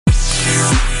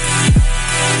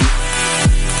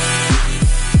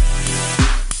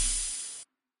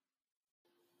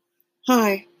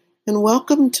and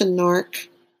welcome to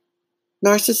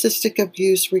Narcissistic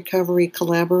Abuse Recovery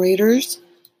Collaborators.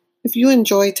 If you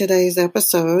enjoyed today's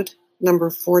episode,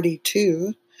 number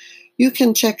 42, you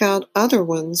can check out other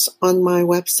ones on my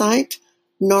website,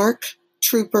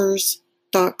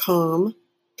 narctroopers.com,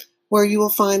 where you will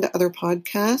find other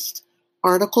podcasts,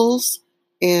 articles,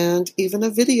 and even a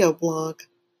video blog.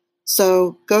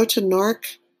 So go to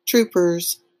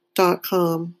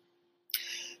narctroopers.com.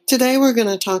 Today we're going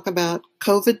to talk about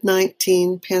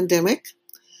COVID-19 pandemic,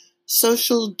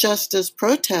 social justice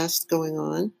protests going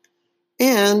on,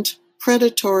 and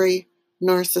predatory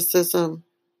narcissism.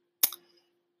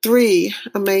 3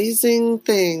 amazing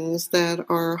things that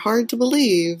are hard to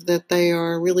believe that they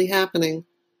are really happening.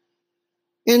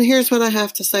 And here's what I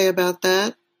have to say about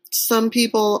that. Some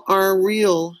people are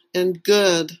real and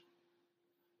good.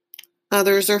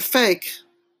 Others are fake.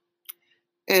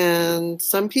 And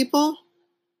some people,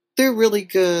 they're really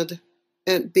good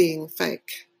at being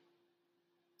fake.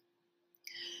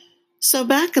 So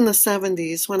back in the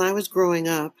 70s, when I was growing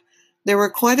up, there were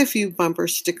quite a few bumper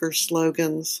sticker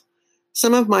slogans.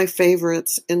 Some of my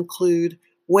favorites include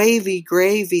wavy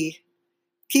gravy,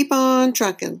 keep on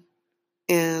truckin',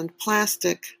 and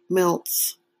plastic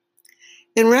melts.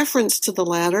 In reference to the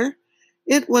latter,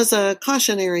 it was a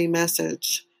cautionary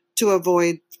message to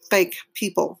avoid fake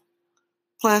people.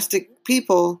 Plastic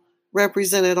people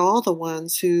represented all the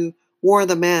ones who wore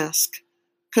the mask,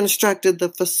 constructed the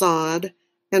facade,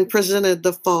 and presented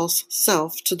the false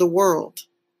self to the world.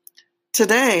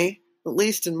 Today, at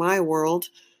least in my world,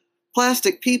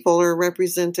 plastic people are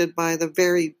represented by the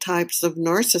varied types of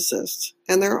narcissists,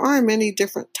 and there are many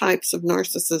different types of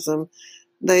narcissism.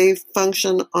 They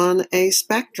function on a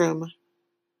spectrum.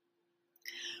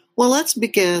 Well, let's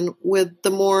begin with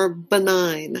the more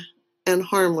benign and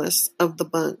harmless of the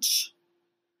bunch.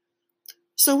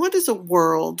 So what does a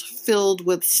world filled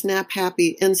with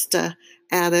snap-happy Insta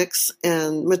addicts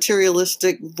and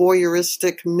materialistic,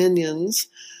 voyeuristic minions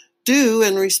do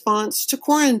in response to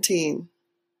quarantine?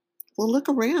 Well, look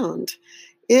around.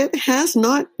 It has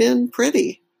not been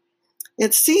pretty.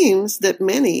 It seems that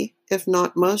many, if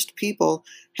not most people,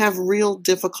 have real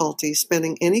difficulty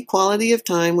spending any quality of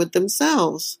time with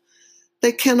themselves.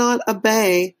 They cannot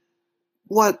obey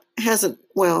what hasn't,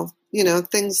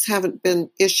 things haven't been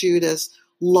issued as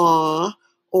law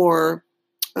or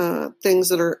things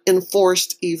that are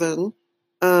enforced even,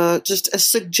 just as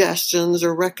suggestions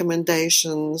or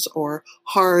recommendations or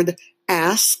hard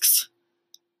asks.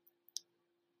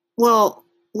 Well,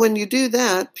 when you do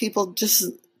that, people just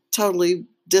totally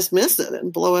dismiss it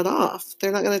and blow it off.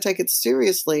 They're not going to take it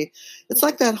seriously. It's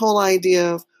like that whole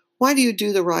idea of, why do you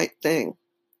do the right thing?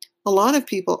 A lot of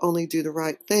people only do the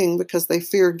right thing because they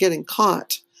fear getting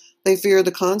caught. They fear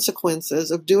the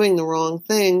consequences of doing the wrong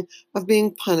thing, of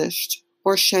being punished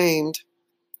or shamed.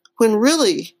 When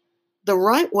really, the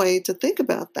right way to think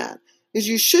about that is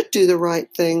you should do the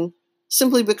right thing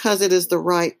simply because it is the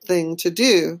right thing to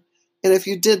do. And if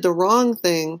you did the wrong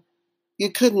thing,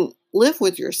 you couldn't live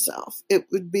with yourself. There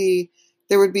would be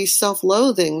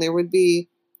self-loathing. There would be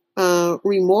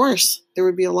remorse. There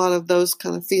would be a lot of those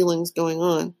kind of feelings going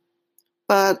on.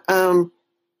 But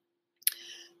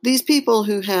these people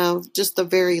who have just a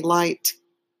very light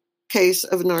case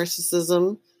of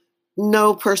narcissism,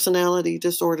 no personality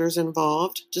disorders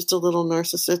involved, just a little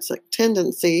narcissistic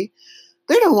tendency,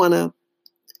 they don't want to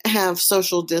have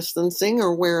social distancing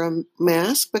or wear a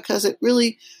mask because it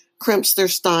really crimps their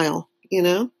style,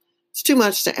 It's too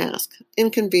much to ask,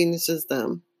 inconveniences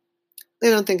them. They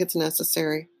don't think it's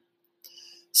necessary.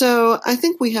 So I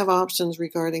think we have options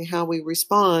regarding how we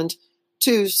respond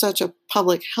to such a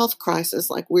public health crisis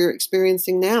like we're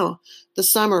experiencing now, the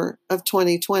summer of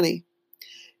 2020.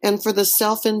 And for the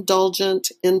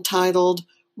self-indulgent, entitled,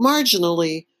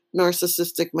 marginally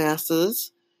narcissistic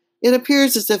masses, it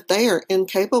appears as if they are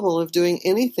incapable of doing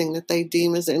anything that they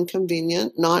deem as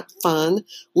inconvenient, not fun,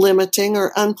 limiting,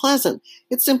 or unpleasant.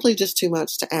 It's simply just too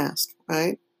much to ask,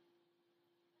 right?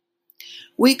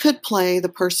 We could play the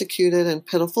persecuted and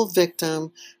pitiful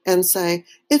victim and say,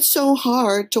 it's so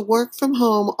hard to work from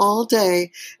home all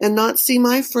day and not see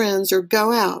my friends or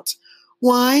go out.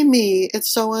 Why me?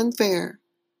 It's so unfair.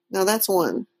 Now that's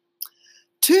 1.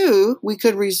 2, we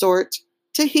could resort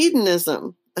to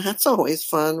hedonism. That's always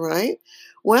fun, right?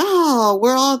 Well,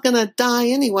 we're all going to die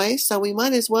anyway, so we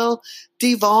might as well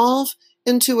devolve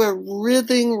into a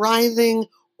writhing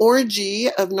orgy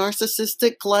of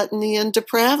narcissistic gluttony and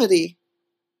depravity.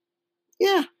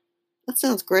 Yeah, that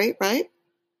sounds great, right?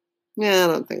 Yeah, I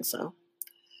don't think so.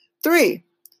 3,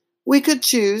 we could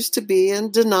choose to be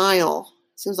in denial.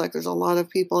 Seems like there's a lot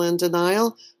of people in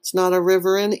denial. It's not a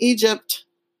river in Egypt.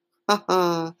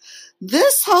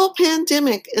 This whole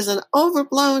pandemic is an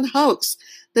overblown hoax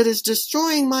that is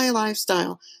destroying my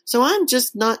lifestyle. So I'm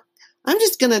just going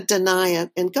to deny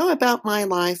it and go about my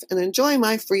life and enjoy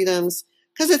my freedoms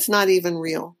because it's not even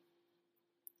real.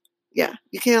 Yeah,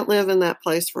 you can't live in that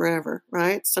place forever,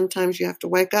 right? Sometimes you have to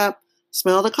wake up,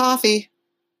 smell the coffee,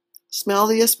 smell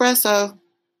the espresso.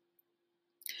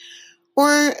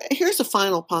 Or here's a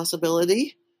final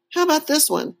possibility. How about this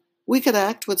one? We could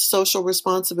act with social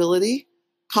responsibility,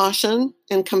 caution,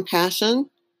 and compassion,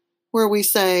 where we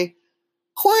say,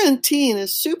 quarantine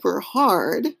is super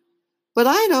hard, but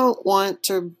I don't want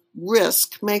to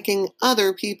risk making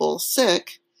other people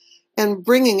sick and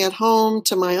bringing it home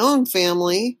to my own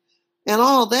family and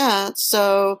all that,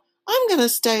 so I'm going to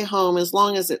stay home as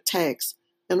long as it takes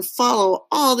and follow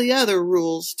all the other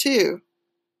rules too.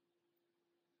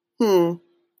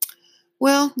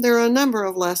 Well, there are a number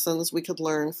of lessons we could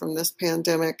learn from this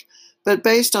pandemic, but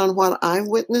based on what I've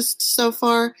witnessed so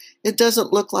far, it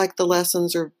doesn't look like the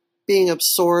lessons are being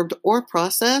absorbed or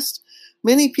processed.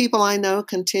 Many people I know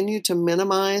continue to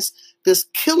minimize this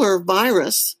killer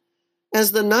virus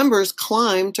as the numbers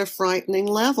climb to frightening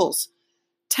levels.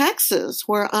 Texas,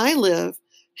 where I live,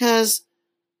 has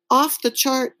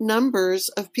off-the-chart numbers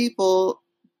of people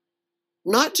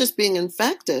not just being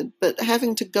infected, but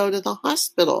having to go to the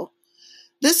hospital.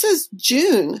 This is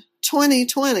June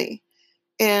 2020,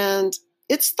 and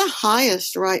it's the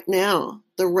highest right now,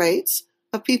 the rates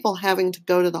of people having to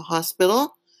go to the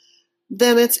hospital,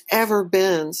 than it's ever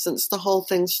been since the whole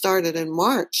thing started in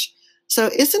March. So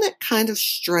isn't it kind of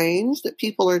strange that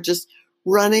people are just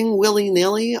running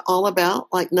willy-nilly all about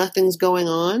like nothing's going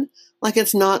on, like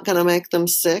it's not going to make them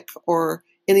sick or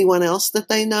anyone else that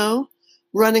they know,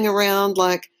 running around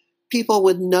like people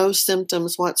with no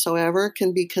symptoms whatsoever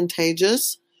can be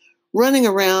contagious, running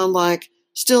around like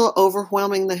still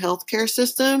overwhelming the healthcare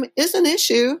system is an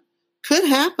issue, could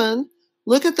happen.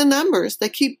 Look at the numbers. They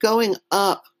keep going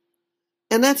up.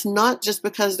 And that's not just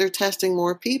because they're testing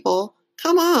more people.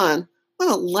 Come on. What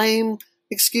a lame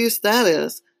excuse that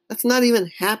is. That's not even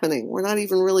happening. We're not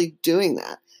even really doing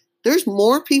that. There's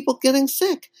more people getting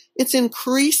sick. It's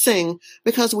increasing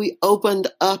because we opened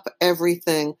up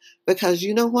everything. Because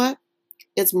you know what?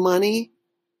 It's money.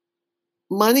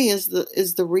 Money is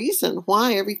the reason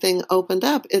why everything opened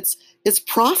up. It's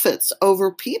profits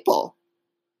over people.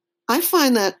 I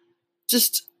find that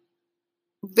just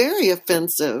very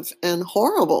offensive and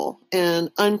horrible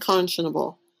and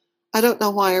unconscionable. I don't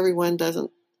know why everyone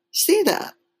doesn't see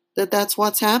that that's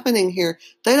what's happening here.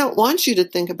 They don't want you to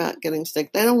think about getting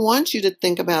sick. They don't want you to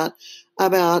think about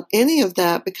any of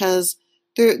that because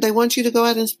they want you to go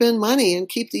out and spend money and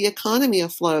keep the economy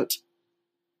afloat.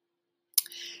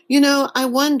 You know, I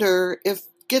wonder if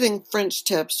getting French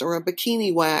tips or a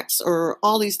bikini wax or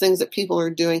all these things that people are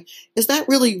doing, is that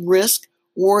really worth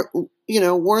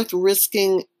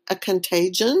risking a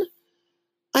contagion?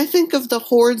 I think of the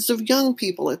hordes of young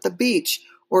people at the beach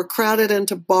or crowded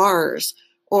into bars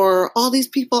or all these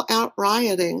people out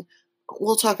rioting.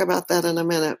 We'll talk about that in a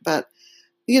minute, but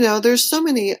there's so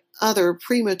many other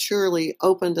prematurely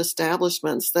opened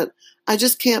establishments that I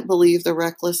just can't believe the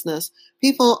recklessness.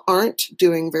 People aren't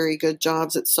doing very good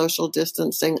jobs at social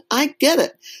distancing. I get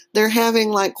it. They're having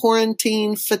like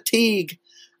quarantine fatigue.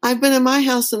 I've been in my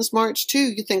house since March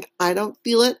too. You think I don't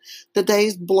feel it? The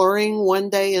days blurring one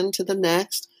day into the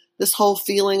next. This whole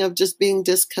feeling of just being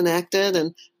disconnected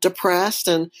and depressed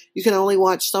and you can only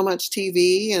watch so much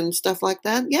TV and stuff like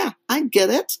that. Yeah, I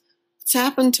get it. It's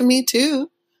happened to me too.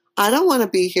 I don't want to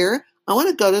be here. I want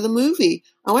to go to the movie.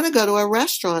 I want to go to a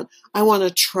restaurant. I want to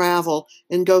travel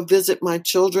and go visit my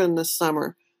children this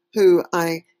summer who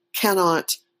I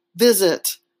cannot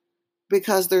visit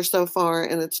because they're so far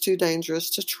and it's too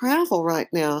dangerous to travel right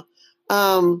now.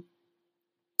 I'm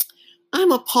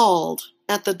appalled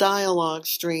at the dialogue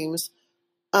streams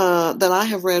that I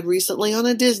have read recently on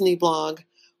a Disney blog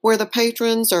where the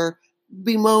patrons are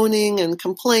bemoaning and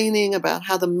complaining about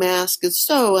how the mask is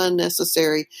so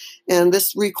unnecessary and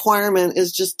this requirement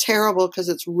is just terrible because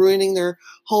it's ruining their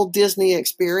whole Disney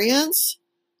experience.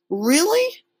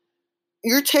 Really?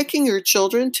 You're taking your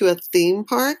children to a theme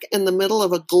park in the middle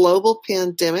of a global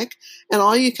pandemic and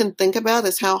all you can think about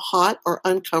is how hot or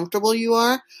uncomfortable you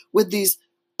are with these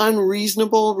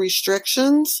unreasonable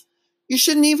restrictions? You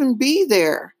shouldn't even be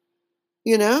there.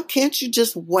 Can't you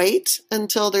just wait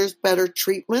until there's better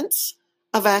treatments,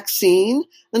 a vaccine,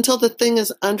 until the thing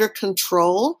is under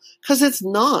control? Because it's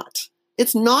not.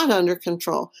 It's not under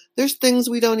control. There's things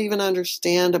we don't even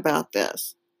understand about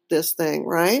this thing,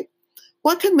 right?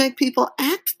 What can make people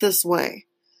act this way?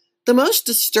 The most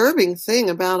disturbing thing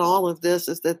about all of this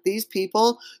is that these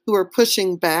people who are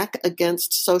pushing back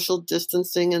against social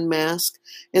distancing and masks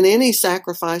and any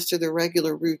sacrifice to their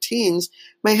regular routines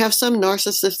may have some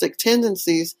narcissistic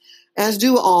tendencies, as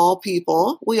do all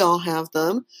people. We all have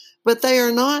them, but they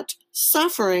are not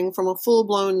suffering from a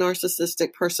full-blown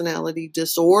narcissistic personality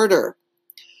disorder.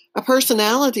 A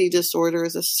personality disorder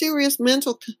is a serious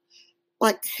mental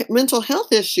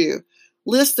health issue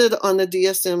listed on the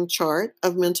DSM chart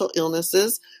of mental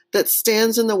illnesses that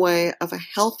stands in the way of a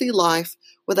healthy life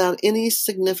without any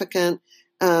significant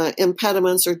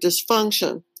impediments or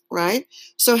dysfunction, right?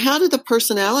 So how do the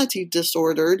personality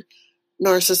disordered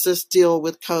narcissists deal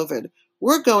with COVID?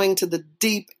 We're going to the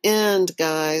deep end,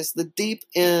 guys, the deep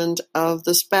end of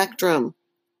the spectrum.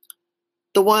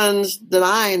 The ones that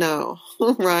I know,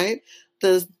 right?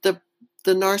 The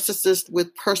narcissist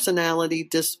with personality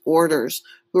disorders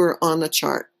who are on the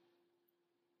chart.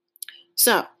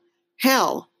 So,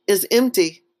 hell is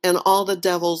empty and all the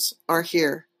devils are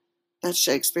here. That's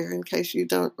Shakespeare, in case you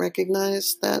don't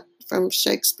recognize that from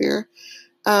Shakespeare.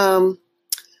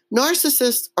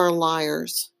 Narcissists are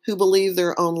liars who believe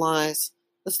their own lies.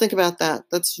 Let's think about that.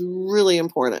 That's really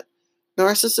important.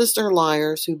 Narcissists are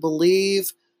liars who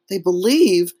believe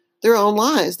their own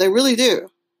lies. They really do.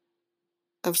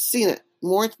 I've seen it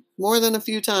more than a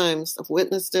few times. I've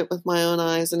witnessed it with my own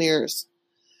eyes and ears.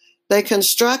 They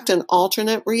construct an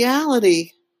alternate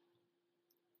reality.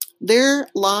 Their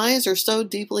lies are so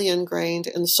deeply ingrained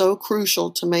and so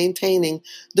crucial to maintaining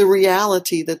the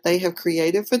reality that they have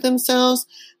created for themselves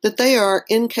that they are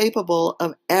incapable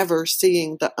of ever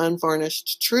seeing the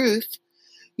unvarnished truth.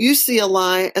 You see a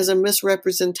lie as a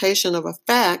misrepresentation of a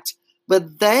fact,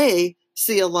 but they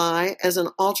see a lie as an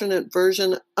alternate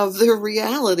version of their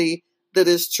reality that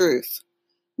is truth.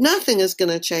 Nothing is going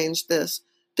to change this.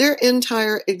 Their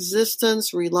entire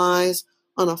existence relies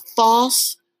on a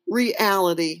false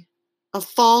reality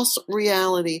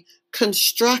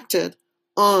constructed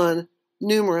on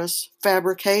numerous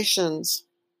fabrications.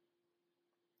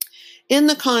 In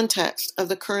the context of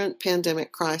the current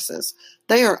pandemic crisis,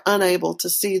 they are unable to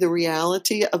see the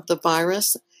reality of the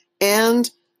virus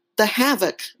and the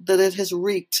havoc that it has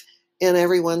wreaked in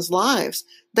everyone's lives.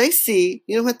 They see,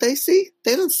 you know what they see?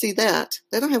 They don't see that.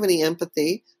 They don't have any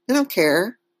empathy. They don't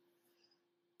care.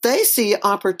 They see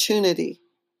opportunity.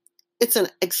 It's an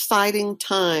exciting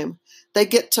time. They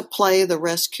get to play the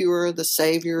rescuer, the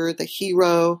savior, the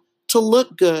hero, to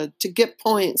look good, to get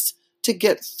points, to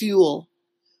get fuel.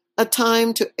 A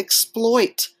time to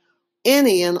exploit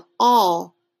any and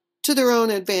all to their own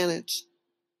advantage.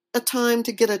 A time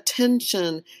to get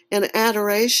attention and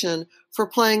adoration for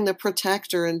playing the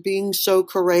protector and being so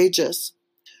courageous.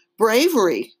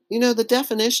 Bravery. You know the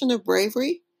definition of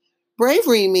bravery?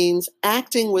 Bravery means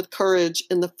acting with courage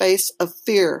in the face of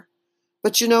fear.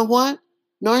 But you know what?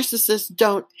 Narcissists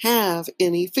don't have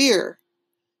any fear.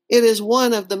 It is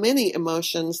one of the many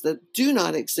emotions that do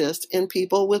not exist in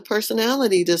people with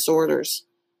personality disorders.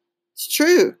 It's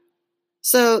true.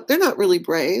 So they're not really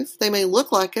brave. They may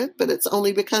look like it, but it's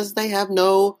only because they have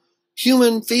no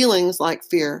human feelings like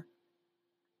fear.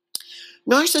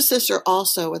 Narcissists are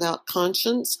also without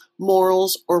conscience,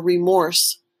 morals, or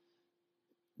remorse.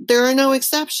 There are no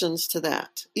exceptions to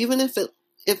that. Even if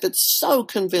it's so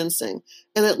convincing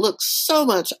and it looks so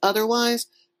much otherwise,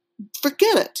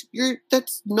 forget it.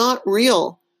 That's not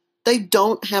real. They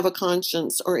don't have a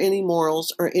conscience or any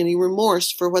morals or any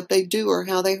remorse for what they do or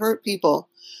how they hurt people.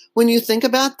 When you think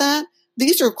about that,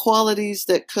 these are qualities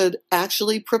that could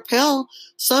actually propel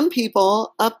some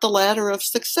people up the ladder of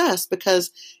success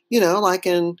because, like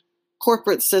in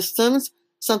corporate systems,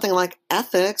 something like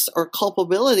ethics or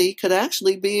culpability could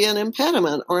actually be an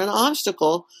impediment or an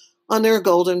obstacle on their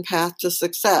golden path to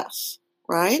success,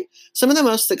 right? Some of the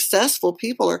most successful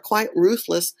people are quite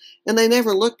ruthless and they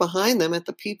never look behind them at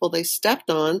the people they stepped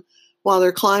on while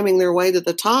they're climbing their way to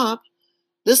the top.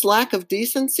 This lack of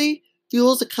decency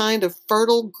fuels a kind of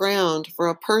fertile ground for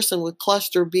a person with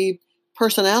cluster B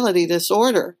personality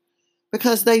disorder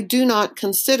because they do not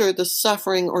consider the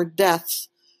suffering or deaths,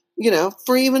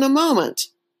 for even a moment.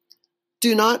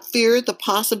 Do not fear the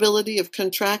possibility of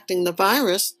contracting the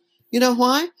virus. You know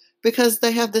why? Because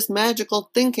they have this magical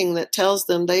thinking that tells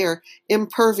them they are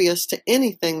impervious to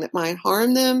anything that might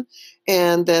harm them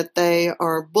and that they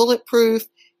are bulletproof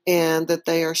and that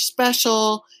they are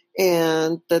special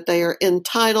and that they are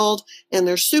entitled and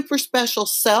their super special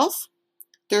self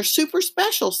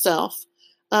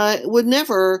would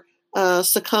never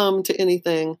succumb to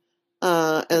anything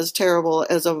as terrible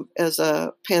as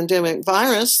a pandemic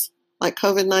virus like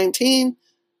COVID-19.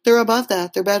 They're above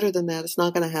that. They're better than that. It's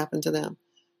not going to happen to them.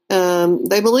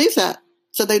 They believe that.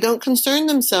 So they don't concern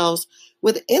themselves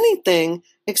with anything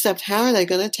except how are they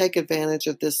going to take advantage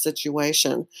of this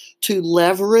situation to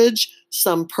leverage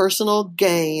some personal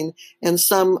gain and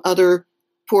some other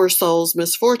poor soul's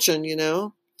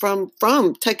misfortune,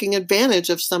 from taking advantage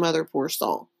of some other poor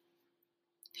soul.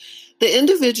 The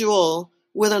individual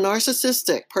with a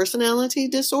narcissistic personality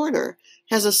disorder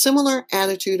has a similar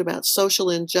attitude about social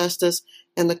injustice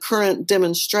and the current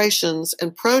demonstrations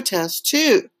and protests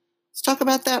too. Let's talk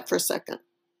about that for a second.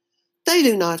 They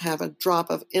do not have a drop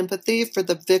of empathy for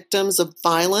the victims of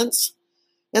violence,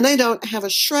 and they don't have a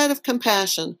shred of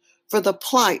compassion for the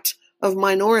plight of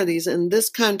minorities in this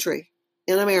country,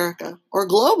 in America, or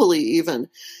globally even.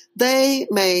 They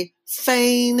may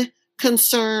feign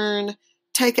concern,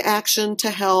 take action to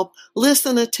help,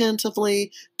 listen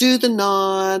attentively, do the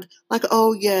nod, like,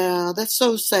 oh yeah, that's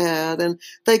so sad. And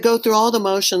they go through all the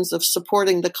motions of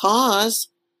supporting the cause.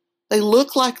 They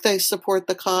look like they support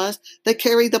the cause. They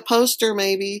carry the poster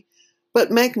maybe,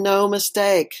 but make no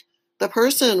mistake. The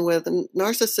person with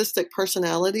narcissistic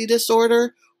personality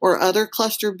disorder or other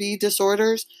cluster B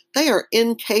disorders, they are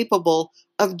incapable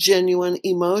of genuine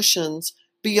emotions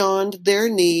beyond their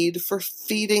need for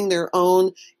feeding their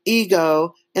own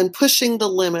ego and pushing the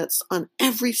limits on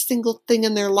every single thing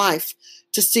in their life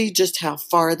to see just how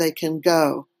far they can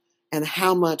go and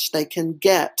how much they can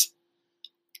get.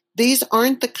 These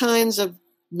aren't the kinds of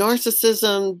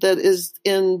narcissism that is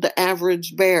in the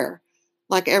average bear,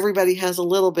 like everybody has a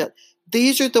little bit.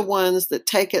 These are the ones that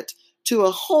take it to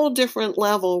a whole different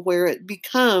level where it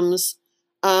becomes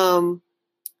a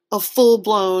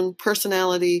full-blown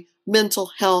personality,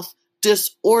 mental health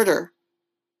disorder.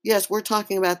 Yes, we're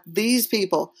talking about these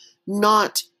people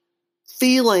not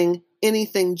feeling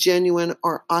anything genuine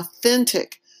or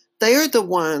authentic. They are the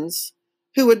ones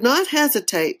who would not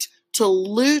hesitate to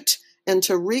loot and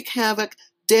to wreak havoc,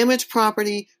 damage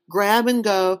property, grab and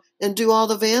go, and do all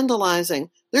the vandalizing.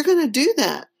 They're going to do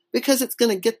that because it's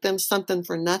going to get them something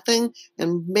for nothing.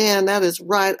 And man, that is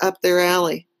right up their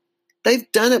alley. They've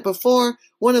done it before.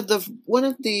 One of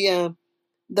the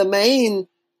main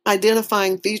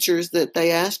identifying features that they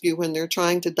ask you when they're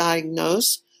trying to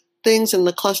diagnose things in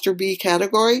the cluster B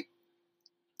category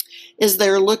is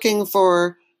they're looking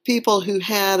for people who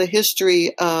had a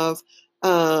history of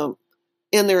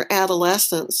in their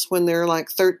adolescence, when they're like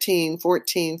 13,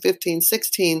 14, 15,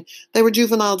 16, they were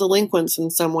juvenile delinquents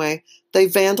in some way. They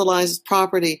vandalized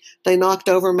property. They knocked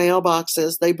over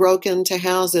mailboxes. They broke into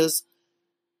houses.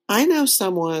 I know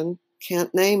someone,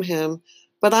 can't name him,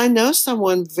 but I know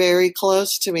someone very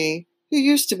close to me, who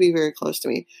used to be very close to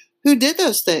me, who did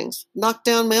those things, knocked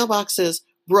down mailboxes,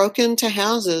 broke into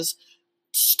houses,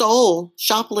 stole,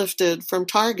 shoplifted from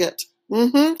Target.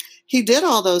 He did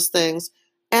all those things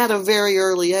at a very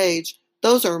early age.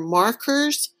 Those are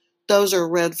markers. Those are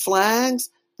red flags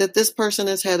that this person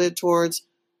is headed towards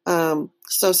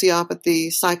sociopathy,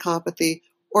 psychopathy,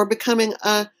 or becoming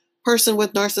a person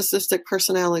with narcissistic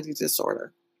personality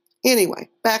disorder. Anyway,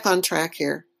 back on track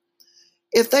here.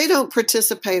 If they don't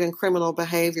participate in criminal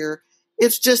behavior,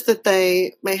 it's just that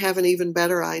they may have an even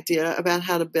better idea about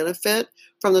how to benefit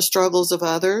from the struggles of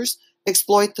others,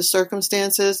 exploit the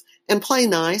circumstances, and play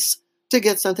nice to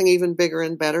get something even bigger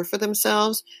and better for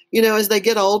themselves. As they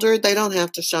get older, they don't have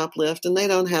to shoplift and they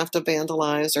don't have to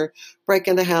vandalize or break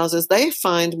into houses. They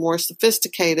find more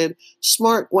sophisticated,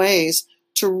 smart ways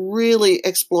to really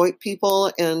exploit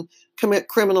people and commit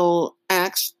criminal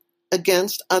acts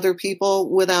against other people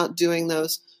without doing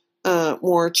those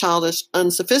more childish,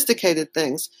 unsophisticated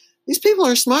things. These people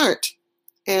are smart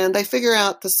and they figure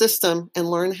out the system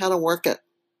and learn how to work it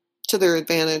to their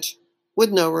advantage with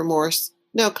no remorse,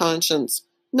 no conscience,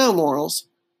 no morals.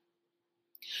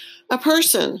 A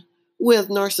person with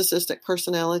narcissistic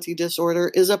personality disorder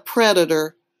is a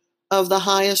predator of the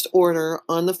highest order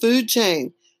on the food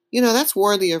chain. That's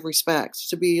worthy of respect,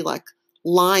 to be like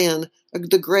lion,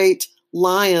 the great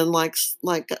lion, like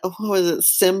what was it,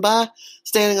 Simba,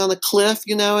 standing on the cliff,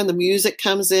 and the music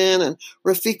comes in and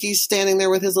Rafiki's standing there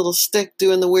with his little stick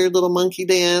doing the weird little monkey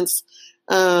dance,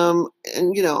 and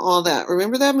all that.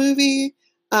 Remember that movie?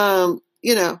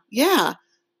 Yeah,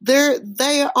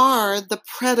 they are the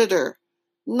predator,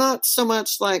 not so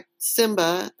much like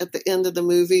Simba at the end of the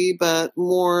movie, but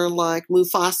more like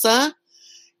Mufasa.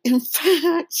 In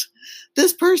fact,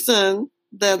 this person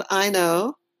that I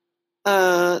know,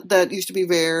 that used to be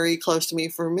very close to me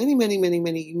for many, many, many,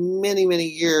 many, many, many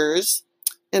years,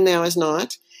 and now is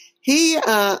not. We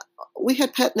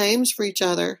had pet names for each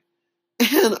other,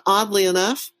 and oddly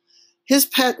enough, his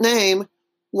pet name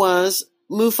was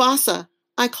Mufasa.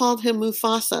 I called him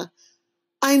Mufasa.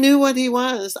 I knew what he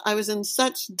was. I was in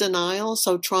such denial,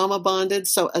 so trauma bonded,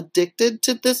 so addicted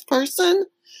to this person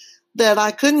that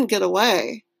I couldn't get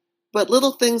away. But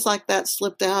little things like that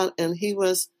slipped out, and he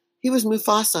was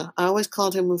Mufasa. I always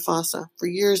called him Mufasa for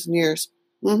years and years.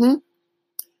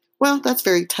 Well, that's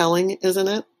very telling, isn't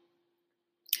it?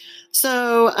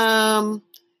 So,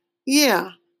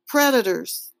 yeah,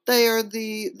 predators. They are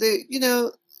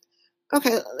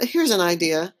okay, here's an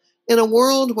idea. In a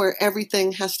world where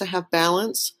everything has to have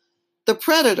balance, the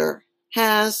predator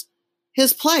has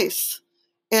his place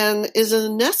and is a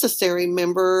necessary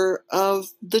member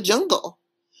of the jungle.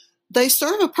 They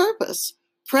serve a purpose.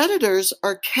 Predators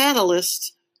are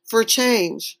catalysts for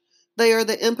change. They are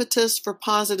the impetus for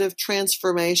positive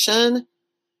transformation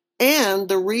and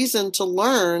the reason to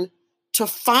learn, to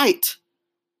fight,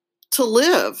 to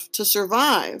live, to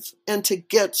survive, and to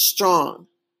get strong.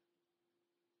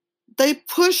 They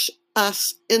push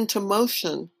us into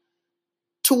motion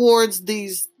towards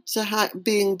being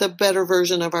the better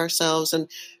version of ourselves and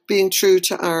being true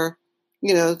to our,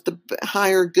 the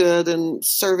higher good and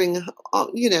serving,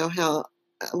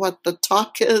 what the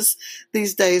talk is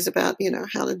these days about,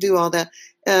 how to do all that.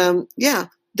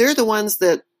 They're the ones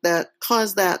that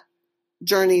cause that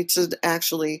journey to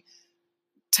actually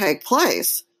take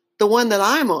place. The one that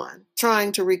I'm on,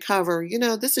 trying to recover,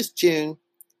 this is June.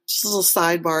 Just a little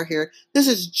sidebar here. This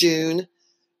is June.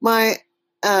 My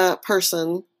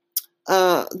person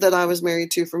that I was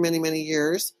married to for many, many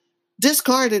years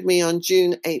discarded me on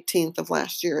June 18th of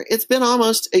last year. It's been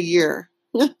almost a year.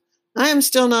 I am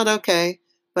still not okay,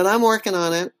 but I'm working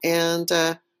on it, and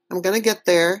I'm going to get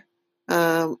there.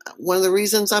 One of the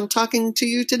reasons I'm talking to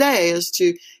you today is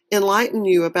to enlighten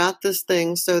you about this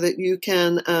thing so that you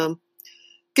can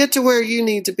get to where you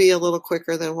need to be a little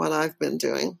quicker than what I've been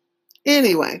doing.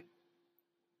 Anyway,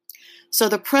 so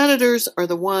the predators are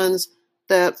the ones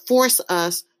that force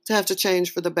us to have to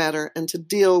change for the better and to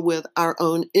deal with our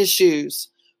own issues,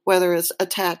 whether it's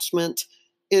attachment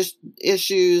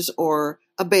issues or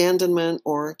abandonment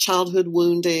or childhood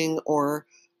wounding or,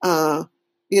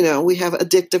 we have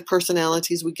addictive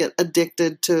personalities. We get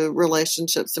addicted to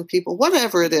relationships and people,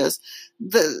 whatever it is.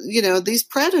 These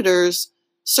predators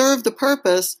serve the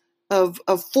purpose of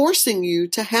forcing you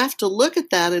to have to look at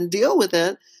that and deal with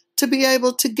it to be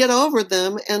able to get over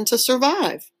them and to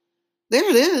survive. There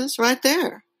it is, right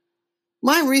there.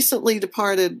 My recently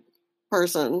departed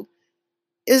person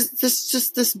is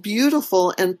this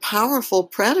beautiful and powerful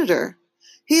predator.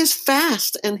 He is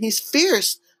fast and he's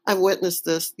fierce. I've witnessed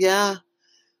this, yeah.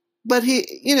 But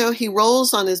he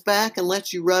rolls on his back and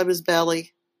lets you rub his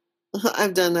belly.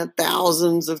 I've done that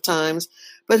thousands of times.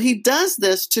 But he does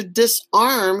this to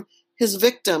disarm his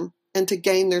victim and to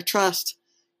gain their trust.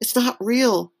 It's not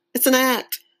real. It's an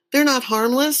act. They're not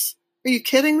harmless. Are you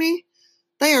kidding me?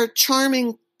 They are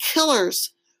charming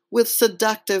killers with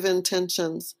seductive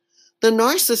intentions. The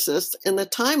narcissist in the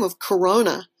time of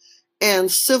Corona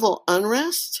and civil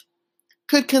unrest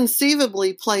could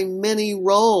conceivably play many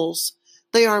roles.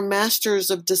 They are masters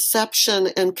of deception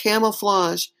and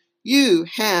camouflage. You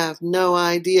have no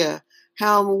idea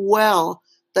how well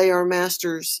they are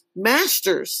masters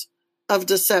of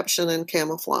deception and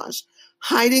camouflage,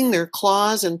 hiding their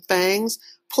claws and fangs,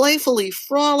 playfully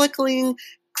frolicking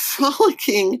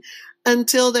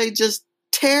until they just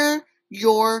tear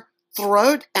your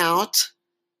throat out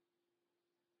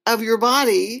of your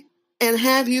body and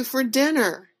have you for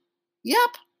dinner.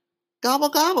 Yep. Gobble,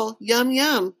 gobble. Yum,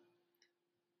 yum.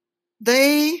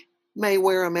 They may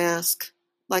wear a mask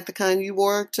like the kind you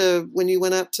wore to when you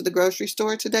went up to the grocery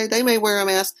store today. They may wear a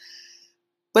mask,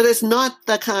 but it's not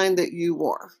the kind that you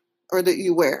wore or that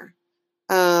you wear.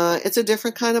 It's a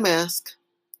different kind of mask.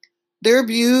 Their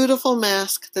beautiful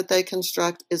mask that they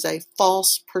construct is a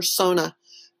false persona,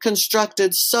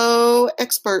 constructed so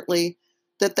expertly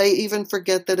that they even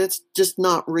forget that it's just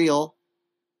not real.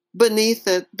 Beneath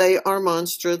it, they are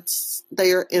monstrous,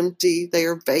 they are empty, they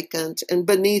are vacant, and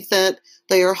beneath it,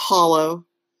 they are hollow.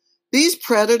 These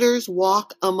predators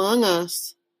walk among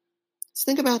us. Just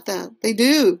think about that. They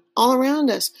do, all around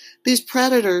us. These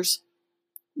predators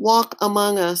walk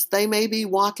among us. They may be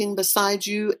walking beside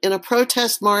you in a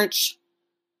protest march.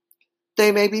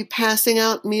 They may be passing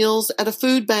out meals at a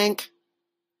food bank.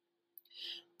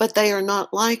 But they are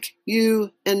not like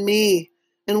you and me.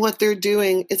 And what they're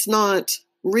doing, it's not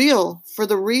real for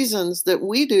the reasons that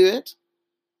we do it.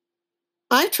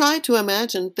 I try to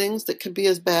imagine things that could be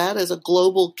as bad as a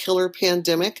global killer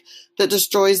pandemic that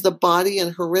destroys the body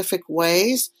in horrific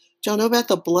ways. Do y'all know about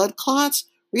the blood clots?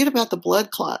 Read about the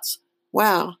blood clots.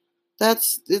 Wow,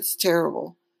 it's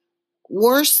terrible.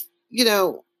 Worse,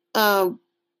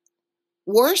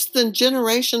 worse than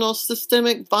generational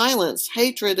systemic violence,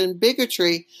 hatred, and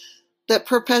bigotry that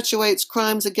perpetuates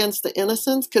crimes against the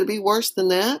innocent? Could it be worse than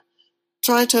that?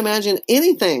 Try to imagine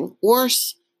anything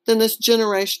worse than this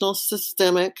generational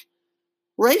systemic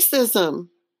racism,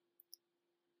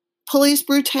 police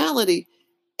brutality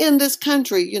in this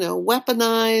country,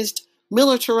 weaponized,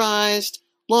 militarized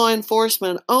law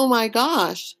enforcement. Oh my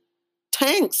gosh,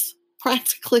 tanks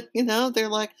practically, they're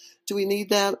like, do we need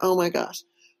that? Oh my gosh.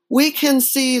 We can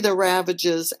see the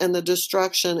ravages and the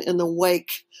destruction in the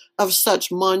wake of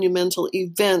such monumental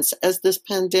events as this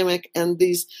pandemic and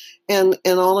these and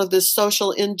all of this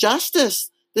social injustice,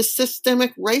 this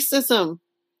systemic racism.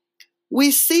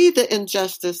 We see the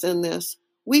injustice in this.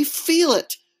 We feel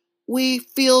it. We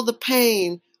feel the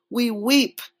pain. We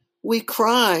weep. We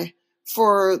cry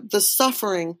for the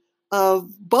suffering of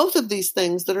both of these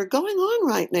things that are going on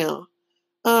right now.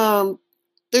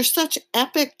 There's such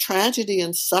epic tragedy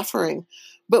and suffering,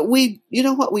 but you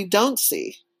know what we don't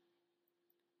see?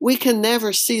 We can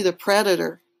never see the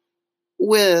predator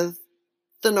with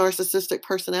the narcissistic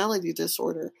personality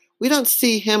disorder. We don't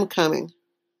see him coming.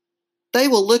 They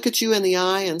will look at you in the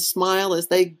eye and smile as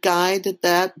they guide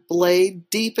that blade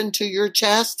deep into your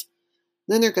chest.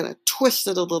 Then they're going to twist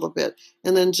it a little bit,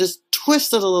 and then just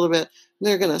twist it a little bit. And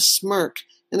they're going to smirk,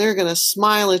 and they're going to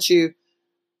smile at you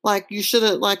like you should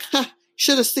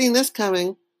have seen this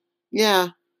coming. Yeah,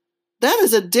 that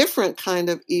is a different kind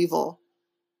of evil,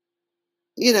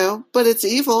 but it's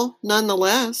evil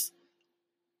nonetheless.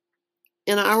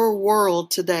 In our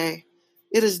world today,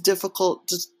 it is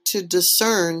difficult to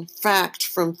discern fact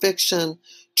from fiction,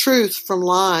 truth from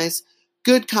lies,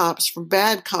 good cops from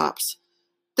bad cops.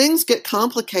 Things get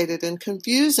complicated and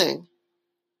confusing.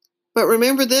 But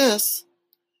remember this,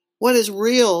 what is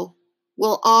real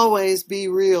will always be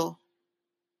real.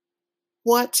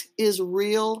 What is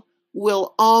real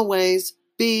will always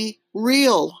be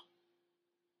real.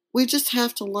 We just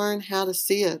have to learn how to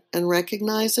see it and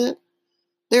recognize it.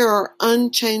 There are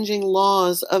unchanging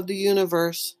laws of the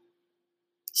universe.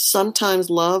 Sometimes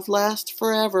love lasts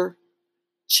forever.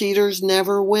 Cheaters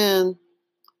never win.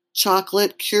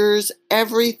 Chocolate cures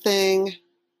everything.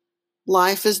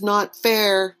 Life is not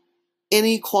fair.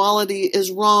 Inequality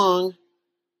is wrong.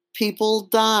 People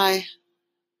die.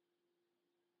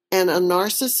 And a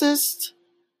narcissist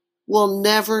will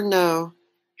never know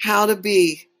how to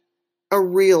be a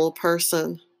real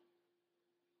person.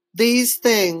 These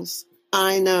things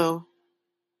I know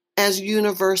as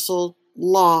universal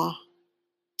law,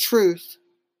 truth.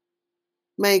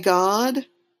 May God,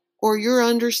 or your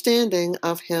understanding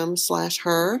of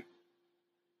him/her,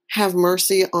 have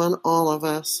mercy on all of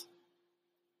us.